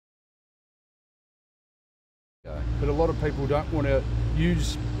but a lot of people don't want to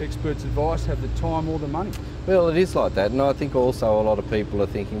use experts' advice, have the time or the money. Well, it is like that, and I think also a lot of people are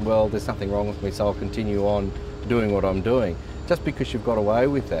thinking, well, there's nothing wrong with me, so I'll continue on doing what I'm doing. Just because you've got away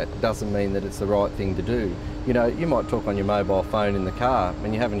with that doesn't mean that it's the right thing to do. You know, you might talk on your mobile phone in the car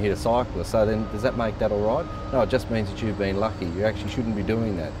and you haven't hit a cyclist, so then does that make that all right? No, it just means that you've been lucky. You actually shouldn't be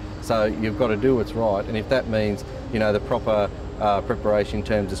doing that. So you've got to do what's right, and if that means, you know, the proper preparation in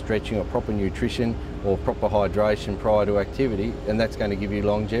terms of stretching or proper nutrition or proper hydration prior to activity, and that's going to give you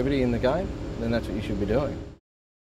longevity in the game, then that's what you should be doing.